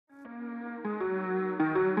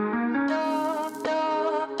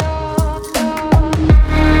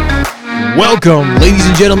Welcome, ladies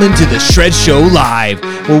and gentlemen, to the Shred Show Live,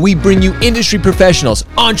 where we bring you industry professionals,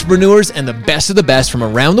 entrepreneurs, and the best of the best from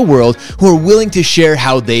around the world who are willing to share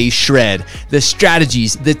how they shred, the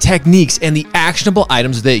strategies, the techniques, and the actionable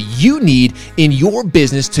items that you need in your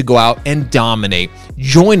business to go out and dominate.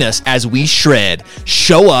 Join us as we shred,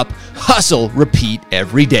 show up, hustle, repeat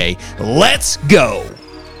every day. Let's go.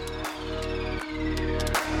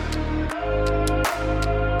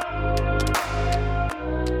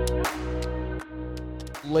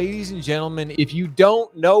 Ladies and gentlemen, if you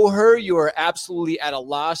don't know her, you are absolutely at a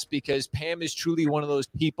loss, because Pam is truly one of those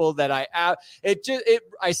people that I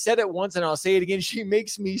said it once and I'll say it again. She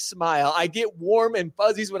makes me smile. I get warm and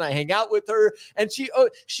fuzzies when I hang out with her, and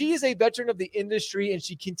she is a veteran of the industry, and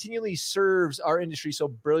she continually serves our industry so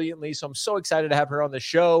brilliantly. So I'm so excited to have her on the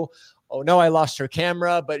show. Oh no, I lost her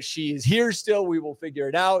camera, but she is here still. We will figure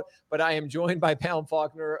it out. But I am joined by Pam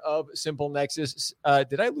Faulkner of Simple Nexus.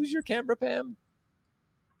 Did I lose your camera, Pam?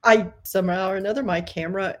 Somehow or another, my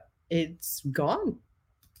camera, it's gone.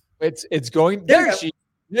 It's going there.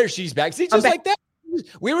 She's back. See, just like that.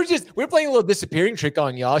 We were playing a little disappearing trick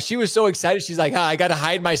on y'all. She was so excited. She's like, I got to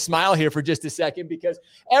hide my smile here for just a second because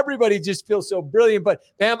everybody just feels so brilliant. But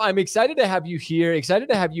Pam, I'm excited to have you here. Excited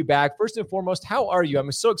to have you back. First and foremost, how are you?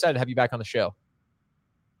 I'm so excited to have you back on the show.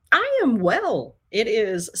 I am well. It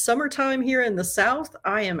is summertime here in the South.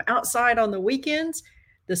 I am outside on the weekends.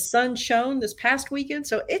 The sun shone this past weekend,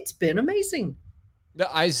 so it's been amazing.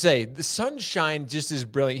 I say the sunshine just is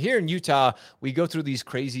brilliant. Here in Utah, we go through these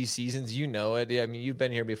crazy seasons. You know it. I mean, you've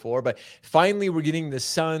been here before, but finally we're getting the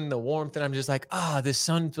sun, the warmth, and I'm just like, the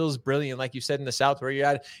sun feels brilliant. Like you said, in the South where you're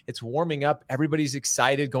at, it's warming up. Everybody's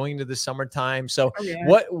excited going into the summertime. So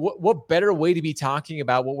what better way to be talking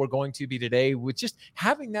about what we're going to be today with just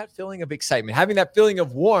having that feeling of excitement, having that feeling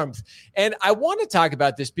of warmth. And I want to talk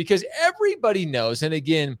about this because everybody knows, and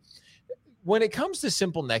again, when it comes to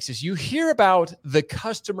Simple Nexus, you hear about the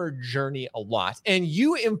customer journey a lot. And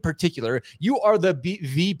you in particular, you are the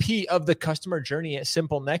VP of the customer journey at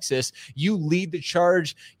Simple Nexus. You lead the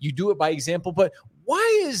charge. You do it by example. But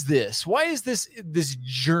why is this? Why is this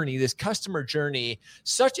journey, this customer journey,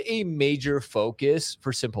 such a major focus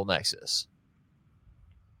for Simple Nexus?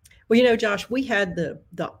 Well, Josh, we had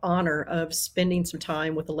the honor of spending some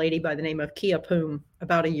time with a lady by the name of Kia Poom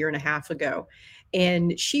about 1.5 years ago.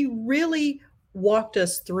 And she really walked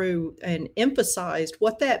us through and emphasized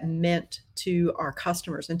what that meant to our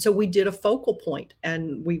customers. And so we did a focal point,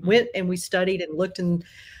 and we went and we studied and looked and,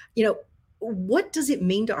 what does it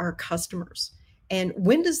mean to our customers? And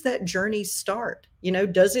when does that journey start?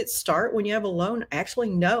 Does it start when you have a loan? Actually,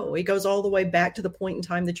 no. It goes all the way back to the point in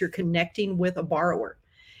time that you're connecting with a borrower.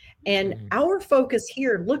 And our focus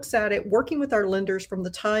here looks at it working with our lenders from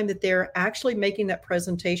the time that they're actually making that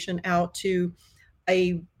presentation out to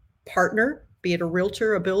a partner, be it a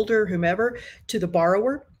realtor, a builder, whomever, to the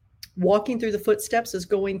borrower, walking through the footsteps is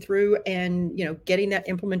going through and, getting that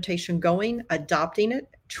implementation going, adopting it,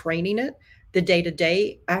 training it, the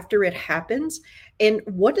day-to-day after it happens. And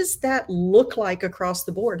what does that look like across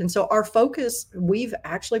the board? And so our focus, we've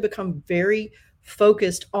actually become very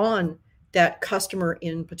focused on that customer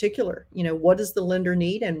in particular. What does the lender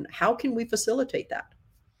need and how can we facilitate that?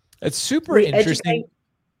 It's super interesting.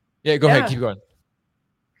 Yeah, go ahead. Keep going.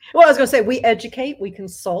 Well, I was going to say, we educate, we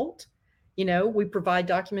consult, we provide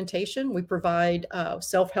documentation, we provide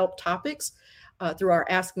self-help topics through our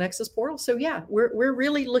Ask Nexus portal. So yeah, we're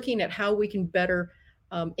really looking at how we can better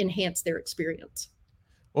enhance their experience.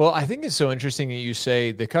 Well, I think it's so interesting that you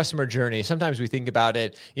say the customer journey. Sometimes we think about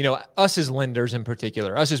it, us as lenders in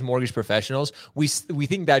particular, us as mortgage professionals, we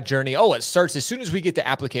think that journey, it starts as soon as we get to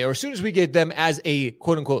applicate, or as soon as we get them as a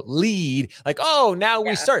quote unquote lead, like, now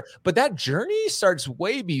we start. But that journey starts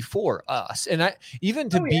way before us. And in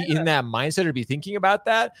that mindset or be thinking about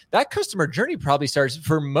that customer journey probably starts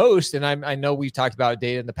for most. And I know we've talked about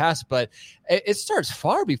data in the past, but it starts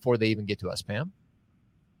far before they even get to us, Pam.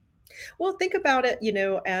 Well, think about it,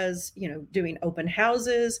 as, doing open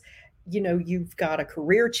houses, you've got a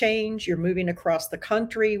career change, you're moving across the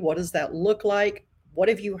country. What does that look like? What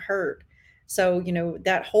have you heard? So,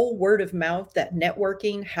 that whole word of mouth, that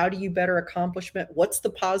networking, how do you better accomplishment? What's the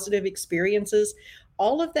positive experiences?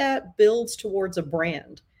 All of that builds towards a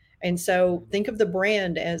brand. And so think of the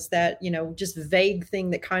brand as that, just vague thing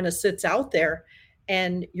that kind of sits out there.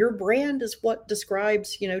 And your brand is what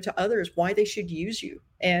describes, to others why they should use you.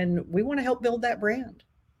 And we want to help build that brand.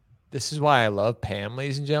 This is why I love Pam,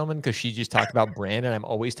 ladies and gentlemen, because she just talked about brand and I'm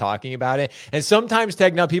always talking about it. And sometimes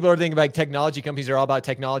people are thinking about technology companies are all about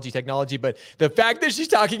technology. But the fact that she's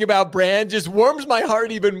talking about brand just warms my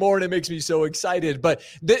heart even more and it makes me so excited. But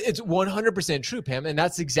it's 100% true, Pam. And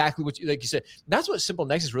that's exactly what like you said, that's what Simple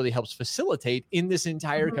Nexus really helps facilitate in this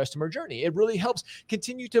entire customer journey. It really helps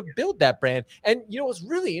continue to build that brand. And, what's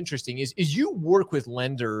really interesting is you work with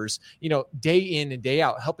lenders, day in and day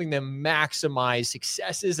out, helping them maximize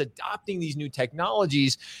successes, adopting these new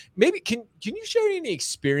technologies. Maybe can you share any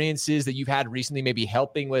experiences that you've had recently, maybe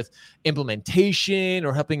helping with implementation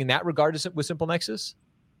or helping in that regard with Simple Nexus?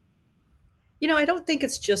 I don't think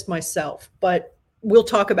it's just myself, but we'll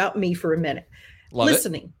talk about me for a minute. Love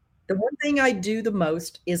Listening. it. The one thing I do the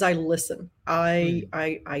most is I listen.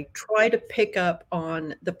 I try to pick up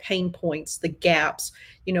on the pain points, the gaps,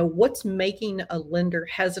 what's making a lender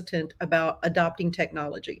hesitant about adopting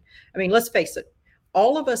technology. I mean, let's face it,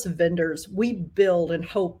 all of us vendors, we build and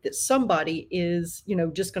hope that somebody is,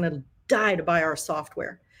 just going to die to buy our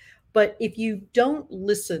software. But if you don't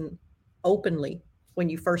listen openly when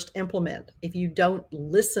you first implement, if you don't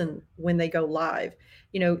listen when they go live,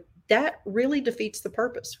 that really defeats the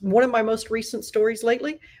purpose. One of my most recent stories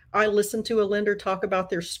lately, I listened to a lender talk about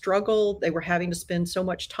their struggle. They were having to spend so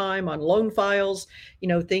much time on loan files.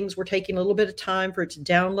 Things were taking a little bit of time for it to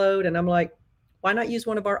download. And I'm like, why not use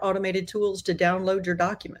one of our automated tools to download your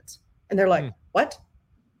documents? And they're like, what?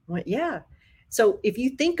 I went, yeah. So if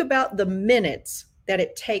you think about the minutes that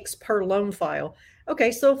it takes per loan file, okay,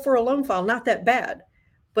 so for a loan file, not that bad.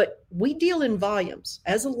 But we deal in volumes.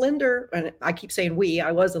 As a lender, and I keep saying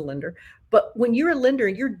I was a lender, but when you're a lender,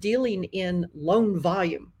 you're dealing in loan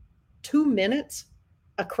volume. 2 minutes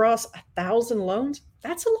across 1,000 loans,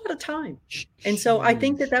 that's a lot of time. And so I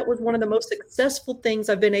think that was one of the most successful things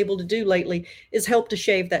I've been able to do lately is help to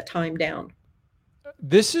shave that time down.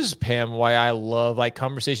 This is, Pam, why I love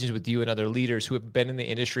conversations with you and other leaders who have been in the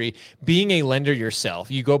industry. Being a lender yourself,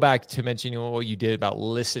 you go back to mentioning what you did about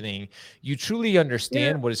listening. You truly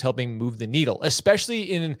understand what is helping move the needle,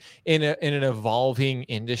 especially in an evolving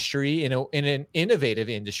industry, in an innovative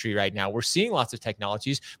industry right now. We're seeing lots of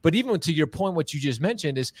technologies, but even to your point, what you just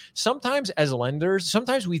mentioned is sometimes as lenders,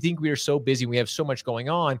 sometimes we think we are so busy, we have so much going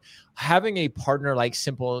on. Having a partner like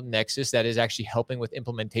Simple Nexus that is actually helping with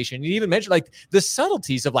implementation. You even mentioned the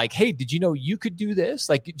subtleties of hey, did you know you could do this?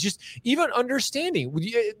 Just even understanding.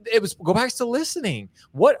 It was go back to listening.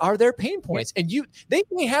 What are their pain points? And they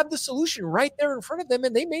may have the solution right there in front of them,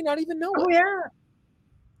 and they may not even know it. Yeah.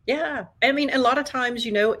 Yeah. I mean, a lot of times,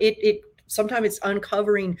 sometimes it's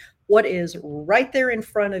uncovering what is right there in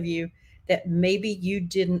front of you that maybe you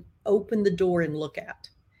didn't open the door and look at.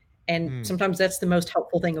 And sometimes that's the most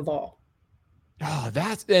helpful thing of all. Oh,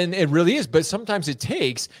 and it really is. But sometimes it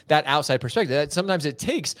takes that outside perspective. Sometimes it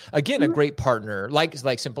takes, again, a great partner like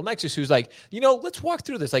Simple Nexus, who's let's walk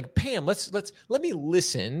through this. Pam, let me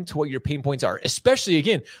listen to what your pain points are, especially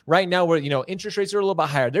again, right now where, interest rates are a little bit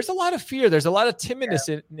higher. There's a lot of fear. There's a lot of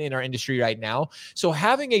timidness in our industry right now. So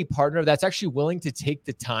having a partner that's actually willing to take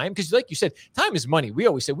the time, because like you said, time is money. We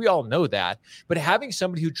always say, we all know that, but having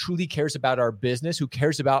somebody who truly cares about our business, who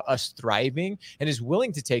cares about us thriving and is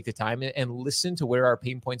willing to take the time and listen to where our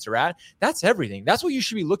pain points are at, that's everything. That's what you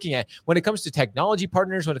should be looking at when it comes to technology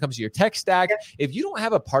partners, when it comes to your tech stack. Yeah. If you don't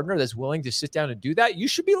have a partner that's willing to sit down and do that, you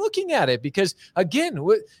should be looking at it, because again,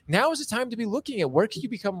 now is the time to be looking at where can you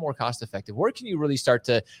become more cost effective? Where can you really start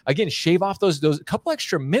to, again, shave off those couple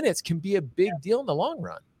extra minutes can be a big deal in the long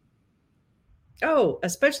run. Oh,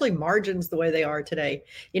 especially margins the way they are today.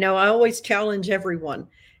 I always challenge everyone,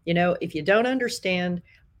 if you don't understand,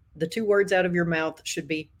 the 2 words out of your mouth should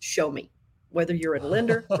be show me. Whether you're a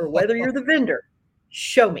lender or whether you're the vendor,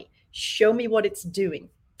 show me what it's doing.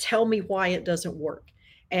 Tell me why it doesn't work.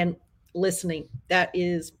 And listening, that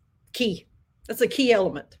is key. That's a key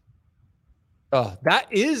element. Oh, that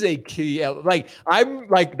is a key. That's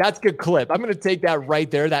a good clip. I'm going to take that right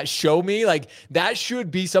there. That show me, that should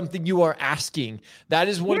be something you are asking. That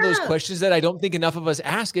is one of those questions that I don't think enough of us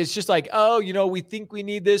ask. It's just we think we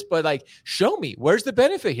need this, but show me, where's the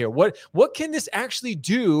benefit here? What can this actually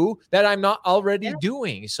do that I'm not already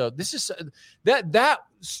doing? So this is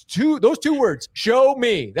those 2 words, show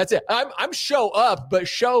me. That's it. I'm show up, but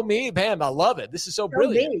show me, Pam. I love it. This is so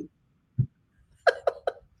brilliant.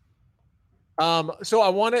 So I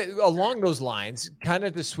want to, along those lines, kind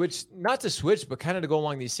of to switch, not to switch, but kind of to go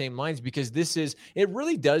along these same lines, because it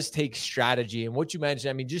really does take strategy. And what you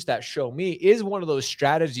mentioned, I mean, just that Show Me is one of those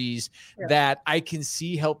strategies Yeah. that I can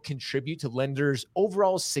see help contribute to lenders'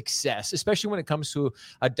 overall success, especially when it comes to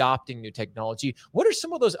adopting new technology. What are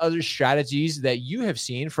some of those other strategies that you have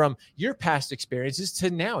seen from your past experiences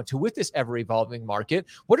to now, to with this ever evolving market?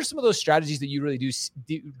 What are some of those strategies that you really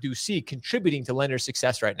do see contributing to lender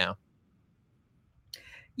success right now?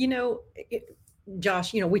 You know,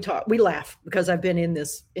 Josh, we laugh because I've been in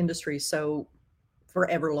this industry so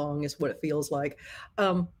forever long is what it feels like.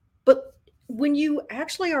 But when you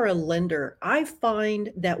actually are a lender, I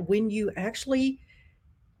find that when you actually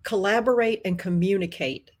collaborate and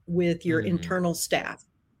communicate with your Mm. internal staff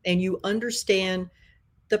and you understand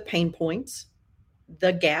the pain points,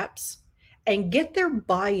 the gaps, and get their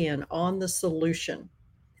buy in on the solution,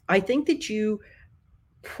 I think that you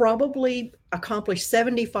probably accomplish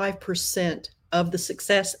 75% of the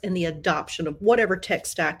success and the adoption of whatever tech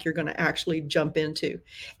stack you're going to actually jump into.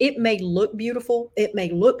 It may look beautiful, it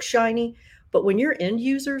may look shiny, but when your end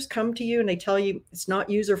users come to you and they tell you it's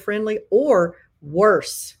not user friendly, or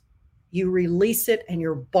worse, you release it and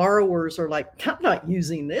your borrowers are like, I'm not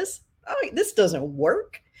using this. This doesn't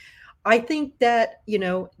work. I think that,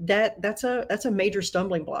 that's a major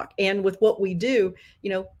stumbling block. And with what we do,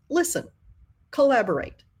 listen,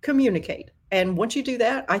 collaborate, communicate. And once you do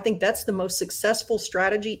that, I think that's the most successful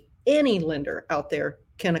strategy any lender out there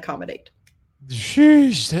can accommodate.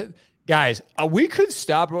 Sheesh. Guys, we could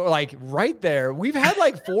stop like right there. We've had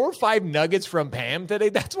like 4 or 5 nuggets from Pam today.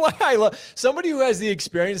 That's why I love somebody who has the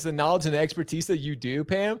experience, the knowledge, and the expertise that you do,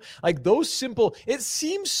 Pam. Like those simple, it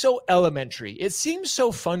seems so elementary. It seems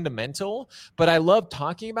so fundamental, but I love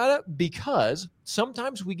talking about it because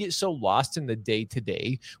sometimes we get so lost in the day to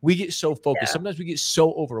day. We get so focused. Yeah. Sometimes we get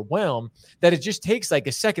so overwhelmed that it just takes like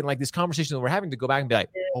a second, like this conversation that we're having, to go back and be like,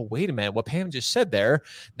 oh, wait a minute. What Pam just said there,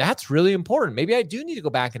 that's really important. Maybe I do need to go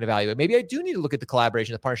back and evaluate. Maybe I do need to look at the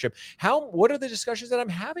collaboration, the partnership. What are the discussions that I'm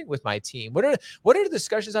having with my team? What are the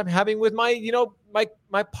discussions I'm having with my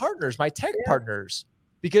partners, my tech Yeah. partners?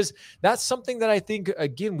 Because that's something that I think,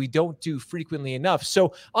 again, we don't do frequently enough.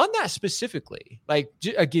 So on that specifically, like,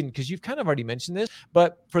 again, because you've kind of already mentioned this,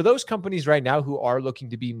 but for those companies right now who are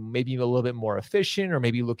looking to be maybe a little bit more efficient, or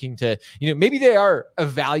maybe looking to, maybe they are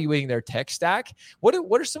evaluating their tech stack. What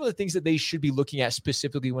are some of the things that they should be looking at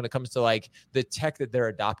specifically when it comes to like the tech that they're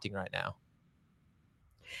adopting right now?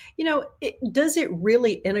 Does it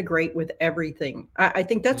really integrate with everything? I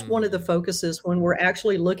think that's one of the Mm. focuses when we're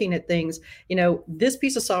actually looking at things. This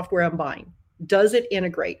piece of software I'm buying, does it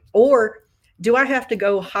integrate? Or do I have to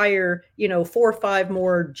go hire, 4 or 5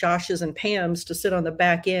 more Joshes and Pams to sit on the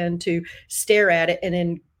back end to stare at it and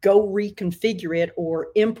then go reconfigure it or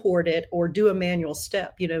import it or do a manual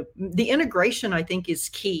step? The integration, I think, is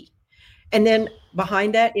key. And then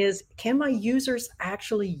behind that is, can my users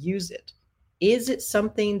actually use it? Is it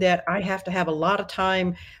something that I have to have a lot of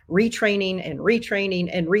time retraining and retraining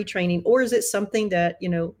and retraining, or is it something that,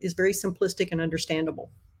 is very simplistic and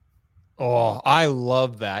understandable? Oh, I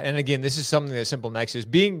love that. And again, this is something that Simple Next is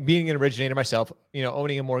being an originator myself,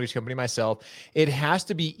 owning a mortgage company myself. It has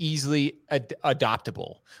to be easily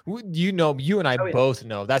adoptable. You and I Oh, yeah. both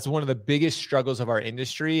know that's one of the biggest struggles of our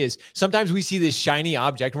industry is sometimes we see this shiny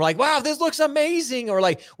object and we're like, wow, this looks amazing. Or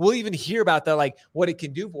like, we'll even hear about that, like what it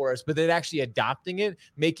can do for us, but then actually adopting it,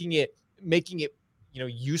 making it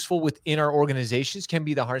useful within our organizations can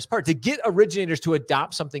be the hardest part. To get originators to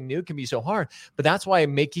adopt something new can be so hard, but that's why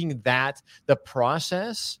making that the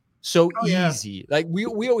process so Oh, yeah. easy. Like we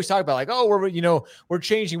always talk about like, oh, we're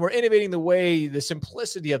changing, we're innovating the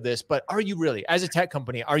simplicity of this, but are you really, as a tech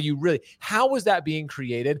company, how is that being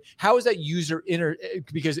created? How is that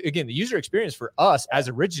because again, the user experience for us as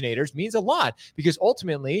originators means a lot, because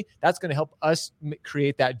ultimately that's going to help us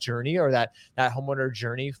create that journey, or that homeowner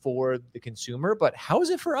journey for the consumer. But how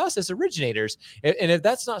is it for us as originators? And if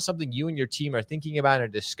that's not something you and your team are thinking about or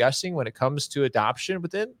discussing when it comes to adoption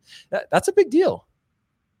within, that's a big deal.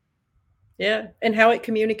 Yeah, and how it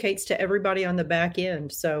communicates to everybody on the back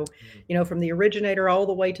end. So, from the originator all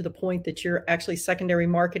the way to the point that you're actually secondary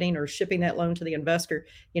marketing or shipping that loan to the investor,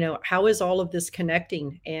 how is all of this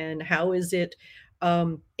connecting, and how is it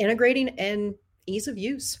integrating, and ease of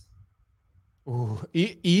use? Ooh,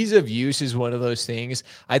 ease of use is one of those things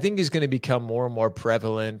I think is going to become more and more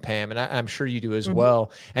prevalent, Pam, and I'm sure you do as Mhm.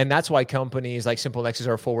 well. And that's why companies like Simple Nexus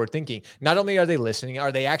are forward thinking. Not only are they listening,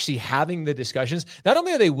 are they actually having the discussions? Not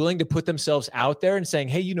only are they willing to put themselves out there and saying,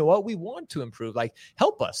 "Hey, you know what? We want to improve. Like,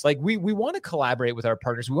 help us. Like, we want to collaborate with our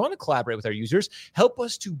partners. We want to collaborate with our users. Help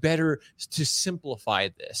us to better to simplify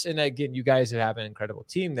this." And again, you guys have an incredible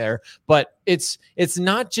team there, but it's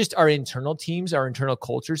not just our internal teams, our internal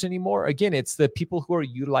cultures anymore. Again, it's the people who are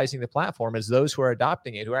utilizing the platform as those who are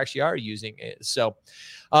adopting it, who actually are using it. So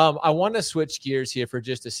I want to switch gears here for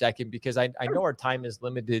just a second because I know our time is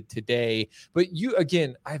limited today. But you,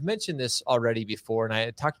 again, I've mentioned this already before, and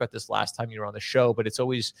I talked about this last time you were on the show. But it's so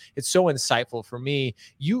insightful for me.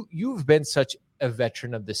 You've been such a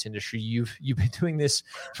veteran of this industry. You've been doing this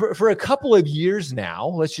for a couple of years now.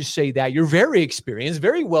 Let's just say that you're very experienced,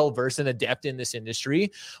 very well versed and adept in this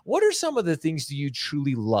industry. What are some of the things that you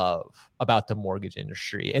truly love about the mortgage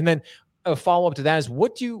industry? And then a follow up to that is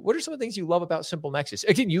what are some of the things you love about Simple Nexus?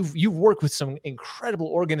 Again, you've worked with some incredible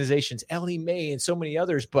organizations, Ellie Mae and so many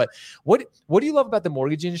others, but what do you love about the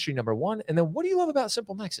mortgage industry, number one? And then what do you love about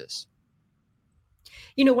Simple Nexus?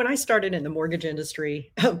 When I started in the mortgage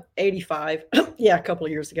industry, 85, yeah, a couple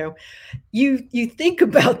of years ago, you think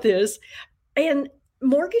about this, and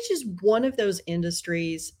mortgage is one of those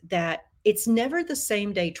industries that it's never the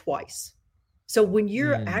same day twice. So when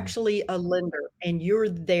you're Mm. actually a lender and you're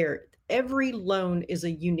there, every loan is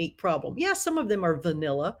a unique problem. Yeah, some of them are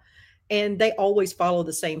vanilla and they always follow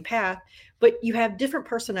the same path, but you have different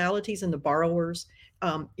personalities in the borrowers,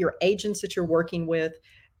 your agents that you're working with,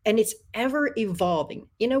 and it's ever evolving.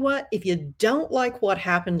 You know what? If you don't like what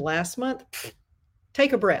happened last month,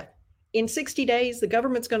 take a breath. In 60 days, the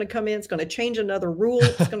government's going to come in, it's going to change another rule,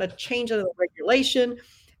 it's going to change another regulation,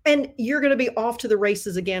 and you're going to be off to the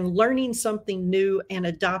races again, learning something new and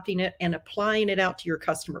adopting it and applying it out to your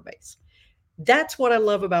customer base. That's what I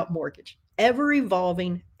love about mortgage. Ever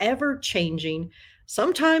evolving, ever changing,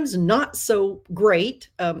 sometimes not so great.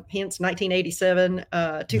 Hence 1987,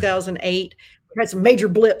 2008. We had some major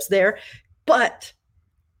blips there, but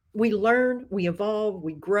we learn, we evolve,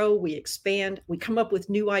 we grow, we expand, we come up with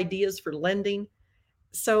new ideas for lending.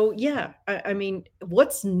 So, yeah, I mean,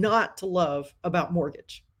 what's not to love about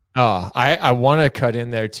mortgage? Oh, I want to cut in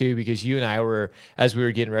there too, because you and I were, as we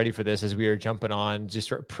were getting ready for this, as we were jumping on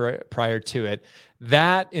just prior to it,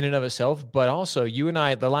 that in and of itself, but also you and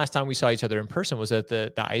I, the last time we saw each other in person was at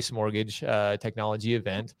the ICE Mortgage technology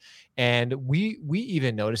event. And we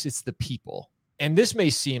even noticed it's the people. And this may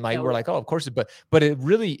seem like Oh, we're yeah. like, oh, of course, but it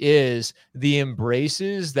really is the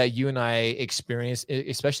embraces that you and I experienced,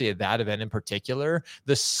 especially at that event in particular,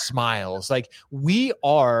 the smiles. Like we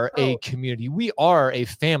are a Oh, community, we are a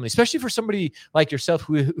family, especially for somebody like yourself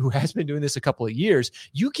who has been doing this a couple of years.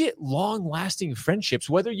 You get long lasting friendships,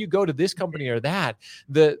 whether you go to this company or that.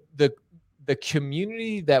 The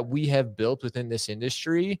community that we have built within this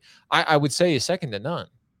industry, I would say, is second to none.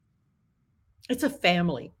 it's a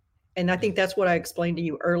family. And I think Mm. that's what I explained to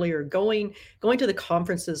you earlier. Going to the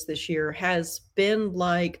conferences this year has been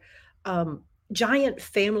like um, giant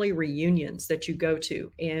family reunions that you go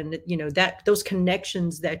to, and that those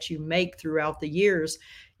connections that you make throughout the years.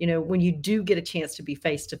 When you do get a chance to be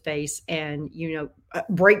face to face and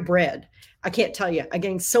break bread. I can't tell you, I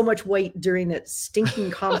gained so much weight during that stinking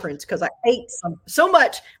conference because I ate so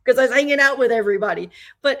much because I was hanging out with everybody.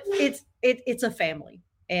 But it's a family,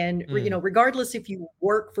 and Mm. regardless if you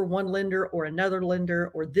work for one lender or another lender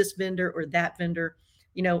or this vendor or that vendor,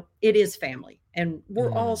 it is family, and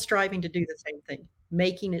we're all Mm. striving to do the same thing,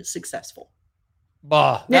 making it successful.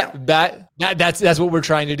 Bah, Now, that's what we're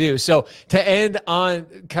trying to do. So to end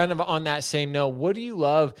on kind of on that same note, what do you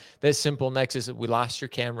love that Simple Nexus? We lost your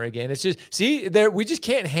camera again. It's just see there we just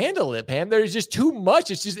can't handle it, Pam. There's just too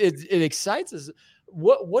much. It's just it excites us.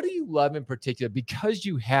 What do you love in particular? Because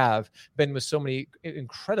you have been with so many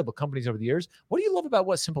incredible companies over the years. What do you love about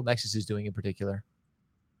what Simple Nexus is doing in particular?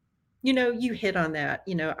 you hit on that.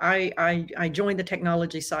 I joined the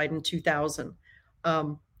technology side in 2000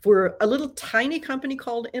 for a little tiny company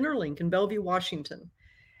called Interlink in Bellevue, Washington,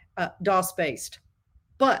 DOS based.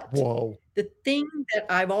 But Whoa. the thing that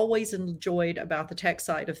I've always enjoyed about the tech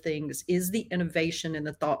side of things is the innovation and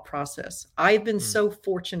the thought process. I've been Mm. so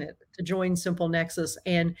fortunate to join Simple Nexus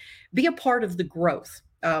and be a part of the growth.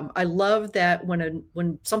 I love that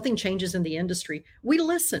when something changes in the industry, we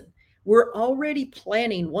listen. We're already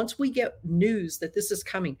planning once we get news that this is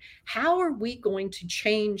coming. How are we going to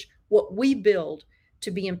change what we build to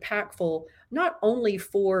be impactful not only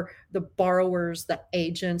for the borrowers, the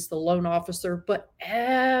agents, the loan officer, but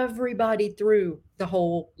everybody through the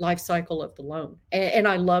whole life cycle of the loan. And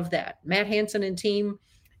I love that. Matt Hansen and team,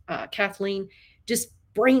 Kathleen, just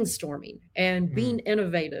brainstorming and being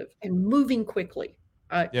innovative and moving quickly.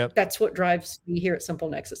 Yep. That's what drives me here at Simple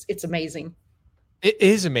Nexus. It's amazing. It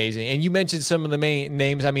is amazing. And you mentioned some of the main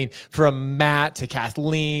names. I mean, from Matt to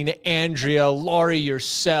Kathleen, Andrea, Laurie,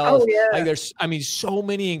 yourself. Oh, yeah. Like there's, I mean, so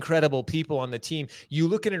many incredible people on the team. You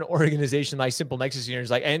look at an organization like Simple Nexus here,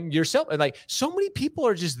 like, and yourself, and like so many people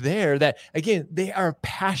are just there that, again, they are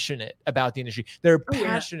passionate about the industry. They're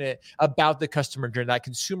passionate about the customer journey, that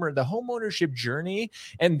consumer, the homeownership journey.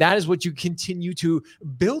 And that is what you continue to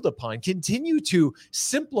build upon, continue to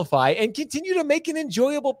simplify, and continue to make an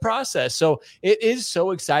enjoyable process. So it is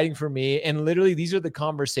so exciting for me. And literally, these are the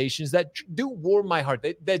conversations that do warm my heart,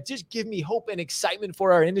 that just give me hope and excitement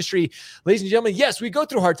for our industry. Ladies and gentlemen, yes, we go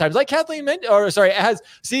through hard times. Like Kathleen mentioned,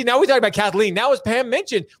 now we talk about Kathleen. Now, as Pam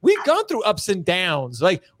mentioned, we've gone through ups and downs.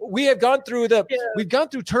 Like we have gone through we've gone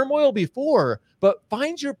through turmoil before. But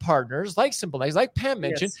find your partners, like Simple Nexus, like Pam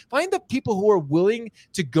mentioned, find the people who are willing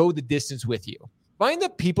to go the distance with you. Find the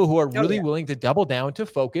people who are really willing to double down, to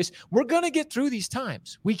focus. We're going to get through these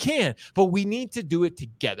times. We can, but we need to do it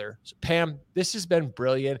together. So, Pam, this has been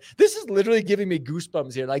brilliant. This is literally giving me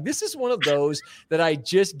goosebumps here. Like, this is one of those that I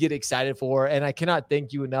just get excited for. And I cannot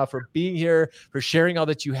thank you enough for being here, for sharing all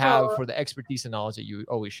that you have, for the expertise and knowledge that you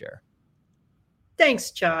always share.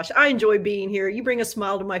 Thanks, Josh. I enjoy being here. You bring a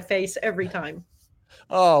smile to my face every time.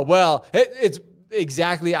 Oh, well, it's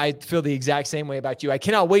exactly. I feel the exact same way about you. I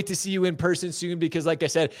cannot wait to see you in person soon because, like I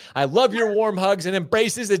said, I love your warm hugs and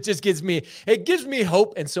embraces. It gives me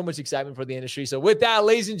hope and so much excitement for the industry. So with that,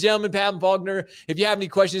 ladies and gentlemen, Pam Faulkner, if you have any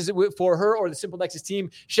questions for her or the Simple Nexus team,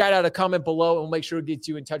 shout out a comment below and we'll make sure to get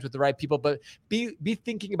you in touch with the right people. But be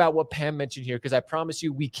thinking about what Pam mentioned here, because I promise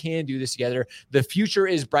you we can do this together. The future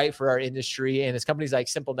is bright for our industry, and it's companies like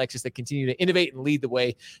Simple Nexus that continue to innovate and lead the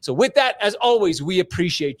way. So with that, as always, we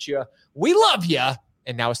appreciate you. We love you.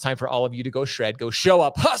 And now it's time for all of you to go shred, go show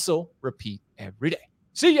up, hustle, repeat every day.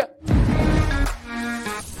 See ya.